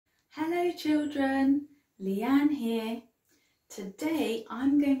Hello children, Leanne here. Today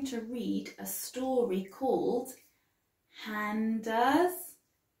I'm going to read a story called Handas,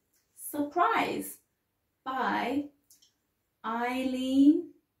 Surprise by Eileen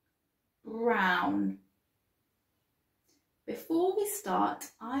Browne. Before we start,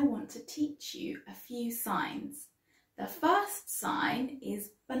 I want to teach you a few signs. The first sign is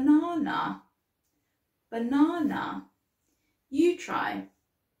banana. Banana. You try.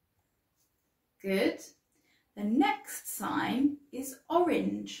 Good. The next sign is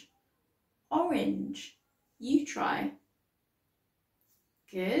orange. Orange. You try.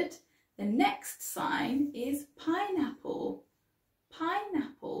 Good. The next sign is pineapple.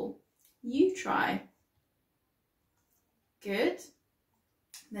 Pineapple. You try. Good.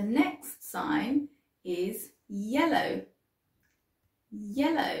 The next sign is yellow.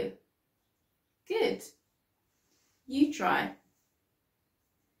 Yellow. Good. You try.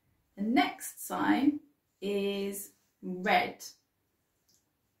 The next sign is red.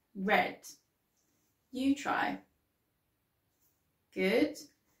 Red. You try. Good.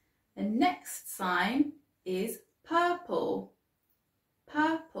 The next sign is purple.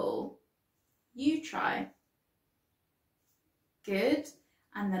 Purple. You try. Good.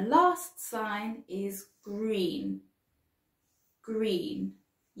 And the last sign is green. Green.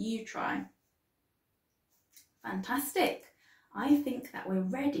 You try. Fantastic. I think that we're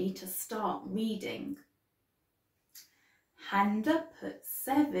ready to start reading. Handa put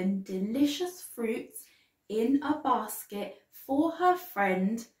 7 delicious fruits in a basket for her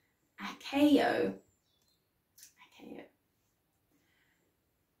friend Akeyo.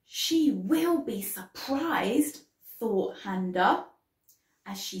 She will be surprised, thought Handa,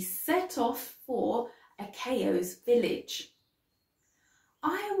 as she set off for Akeyo's village.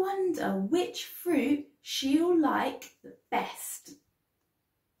 I wonder which fruit she'll like the best.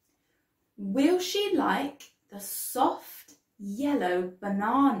 Will she like the soft yellow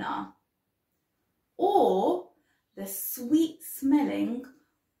banana or the sweet smelling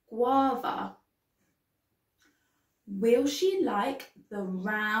guava? Will she like the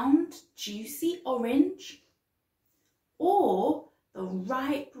round juicy orange or the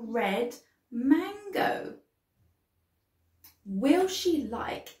ripe red mango? Will she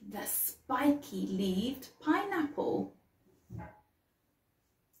like the spiky-leaved pineapple,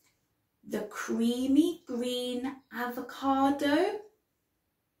 the creamy green avocado,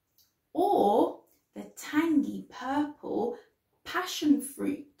 or the tangy purple passion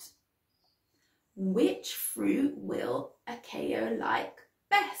fruit? Which fruit will Akeyo like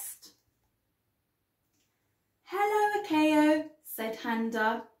best? Hello, Akeyo, said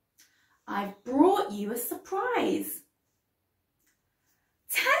Handa. I've brought you a surprise.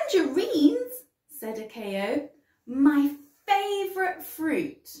 Tangerines, said Akeyo, my favourite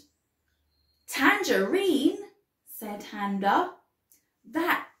fruit. Tangerine, said Handa,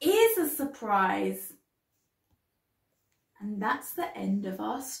 that is a surprise. And that's the end of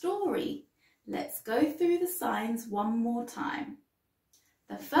our story. Let's go through the signs one more time.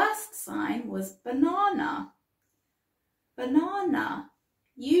 The first sign was banana. Banana,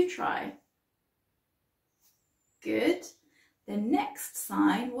 you try. Good. The next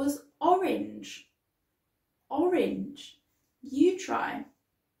sign was orange. Orange. You try.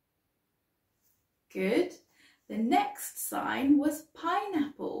 Good. The next sign was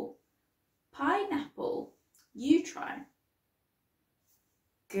pineapple. Pineapple. You try.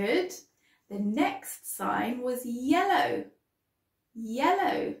 Good. The next sign was yellow.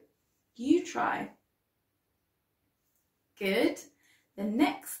 Yellow. You try. Good. The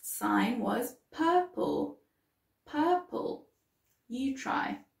next sign was purple. Purple. You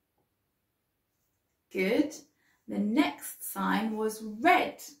try. Good. The next sign was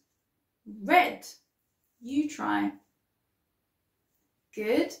red. Red. You try.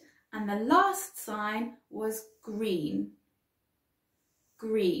 Good. And the last sign was green.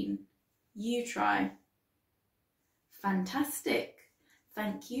 Green. You try. Fantastic.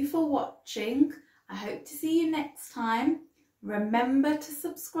 Thank you for watching. I hope to see you next time. Remember to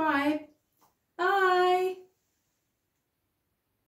subscribe. Bye.